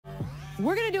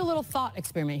We're going to do a little thought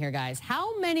experiment here, guys.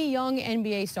 How many young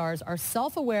NBA stars are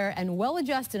self-aware and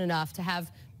well-adjusted enough to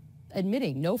have,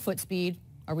 admitting, no foot speed,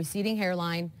 a receding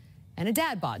hairline, and a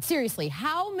dad bod? Seriously,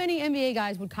 how many NBA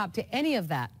guys would cop to any of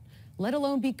that, let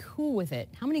alone be cool with it?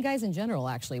 How many guys in general,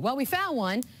 actually? Well, we found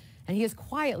one, and he is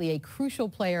quietly a crucial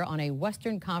player on a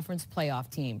Western Conference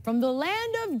playoff team. From the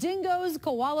land of dingoes,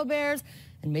 koala bears,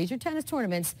 and major tennis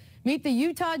tournaments, meet the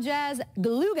Utah Jazz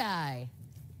glue guy,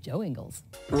 Joe Ingles.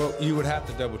 Well, you would have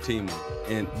to double team him.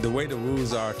 And the way the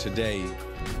rules are today,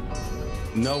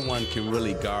 no one can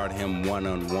really guard him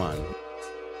one-on-one.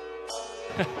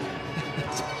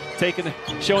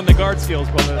 Showing the guard skills,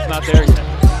 but it's not there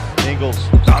yet. Ingles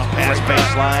on pass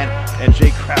baseline, and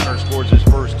Jay Crowder scores his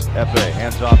first FA.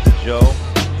 Hands off to Joe.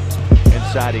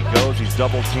 Inside he goes. He's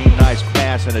double teamed. Nice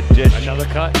pass and a dish. Another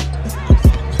cut.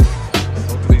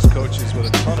 Both of these coaches with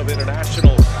a ton of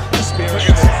international experience.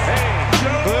 Hey,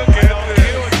 look at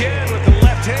you again with the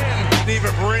left hand. Didn't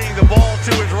even bring the ball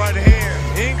to his right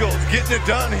hand. Ingles getting it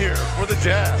done here for the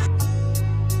Jazz.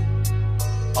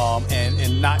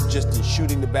 And not just in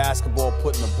shooting the basketball,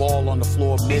 putting the ball on the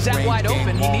floor, he's that wide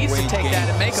open. He needs to take that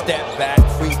and make step a back,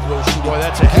 free throw shooting. Boy,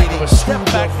 that's a heck of a step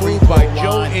back move by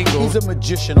Joe Ingles. He's a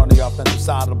magician on the offensive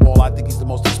side of the ball. I think he's the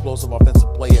most explosive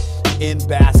offensive player in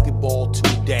basketball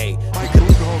today. Mike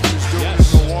Budenholzer is doing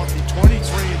in Milwaukee,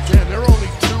 23-10. They're only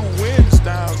 2 wins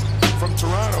down from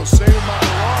Toronto. Same amount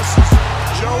of losses.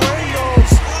 Joe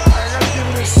Ingles, I got to give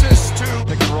an assist too.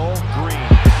 Pick and roll, Green,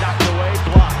 knocked away,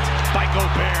 blocked by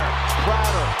Gobert.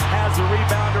 Crowder has the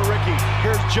rebound to Ricky.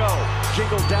 Here's Joe,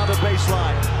 jingles down the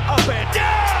baseline, up and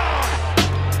down!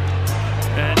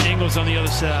 And Ingles on the other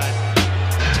side,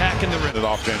 attacking the rim.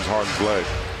 Off James Harden's leg.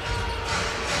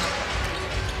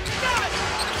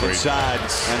 Inside,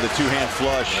 and the two-hand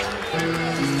flush.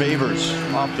 Favors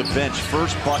off the bench,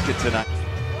 first bucket tonight.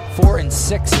 4 and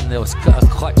 6 in those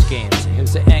clutch games.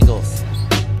 Here's the Ingles.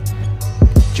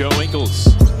 Joe Ingles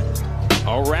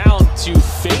around to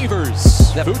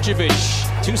Favors.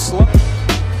 Vucevic too slow.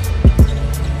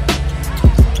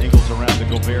 Ingles around the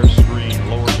Gobert screen,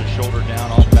 lowers the shoulder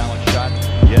down, off balance shot.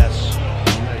 Yes.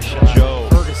 Nice shot. Joe.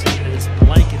 Ferguson is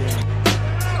blanketing.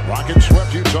 Rockets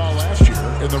swept Utah last year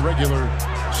in the regular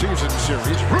season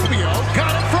series. Rubio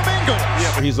got it from Ingles.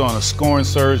 Yeah, he's on a scoring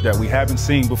surge that we haven't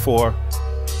seen before.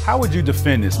 How would you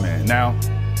defend this man? Now,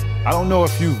 I don't know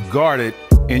if you've guarded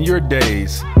in your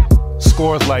days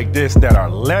scores like this that are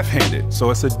left-handed.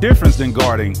 So it's a difference than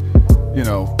guarding, you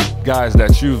know, guys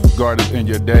that you've guarded in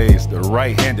your days, the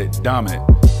right-handed dominant.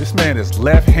 This man is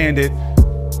left-handed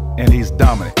and he's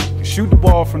dominant. He can shoot the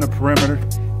ball from the perimeter,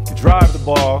 he can drive the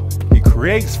ball, he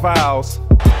creates fouls.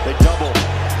 They double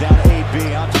down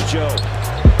AB onto Joe.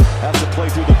 Has to play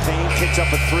through the paint, kicks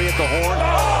up a 3 at the horn.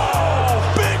 Oh,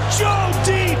 Big Joe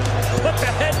deep! Put the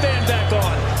headband back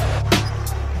on.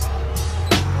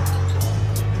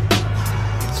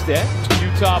 Instead,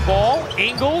 Utah ball.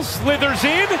 Ingles slithers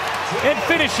in and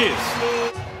finishes.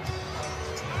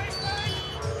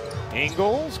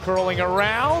 Ingles curling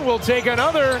around, will take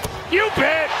another. You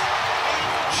bet!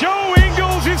 Joe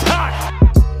Ingles is hot!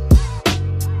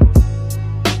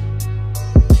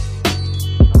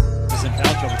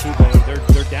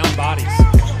 They're down bodies.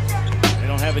 They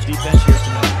don't have a deep bench here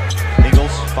tonight.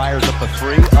 Ingles fires up a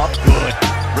 3, up good.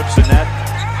 Rips the net.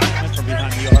 From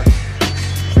behind the arc.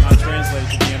 Not translated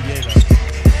to the NBA though.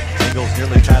 Ingles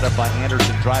nearly tied up by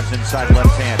Anderson, drives inside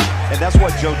left hand. And that's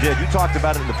what Joe did. You talked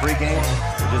about it in the pregame.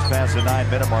 We're just past the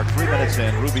 9-minute mark. 3 minutes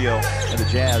in. Rubio and the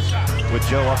Jazz with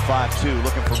Joe up 5-2,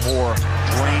 looking for more.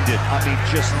 Drained it. I mean,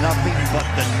 just nothing but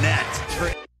the net.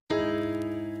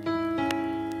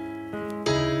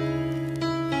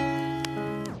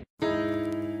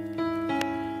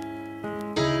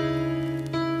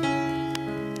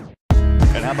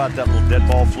 And how about that little dead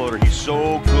ball floater? He's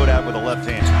so good at with the left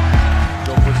hand.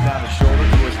 Joe puts down his shoulder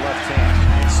to his left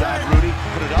hand. Inside Rudy,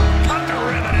 put it up, under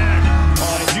rim and in.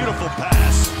 Oh, beautiful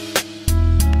pass.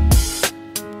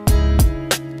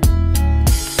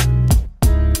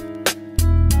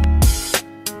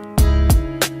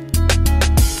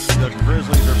 The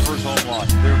Grizzlies are first home loss.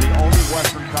 They're the only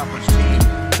Western Conference team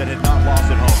that had not lost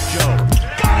at home. Joe,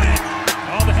 got it!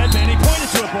 Oh, the headman, he pointed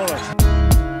to it for us.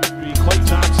 Klay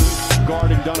Thompson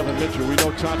guarding Donovan Mitchell. We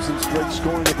know Thompson's great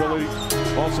scoring ability.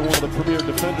 Also one of the premier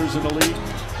defenders in the league.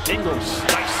 Ingles,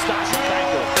 nice stop from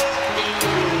Bangle.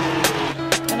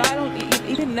 And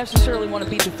he didn't necessarily want to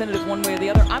be definitive one way or the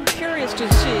other. I'm curious to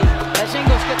see as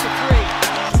Ingles gets a 3.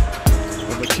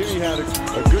 And McKinney had a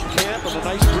good camp and a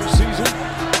nice preseason.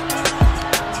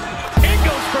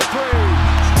 Ingles for 3.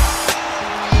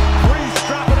 Threes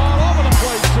dropping all over the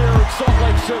place here in Salt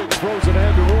Lake City. Throws it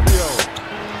ahead to Rubio.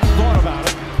 Thought about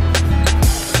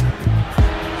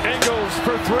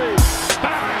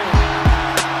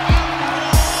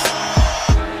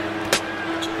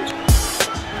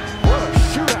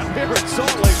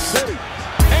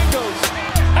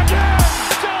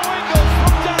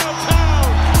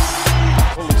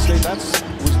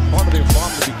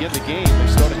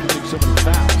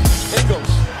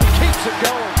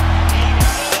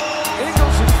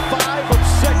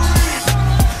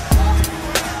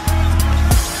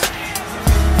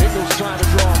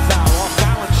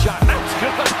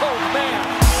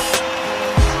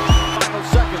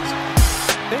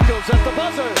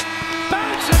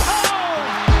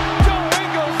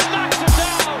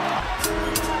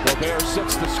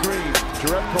the screen.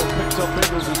 Jerebko picks up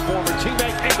Ingles' former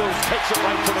teammate. Ingles takes it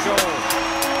right to the goal.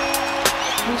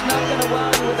 He's not going to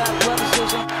wow you with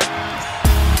athleticism.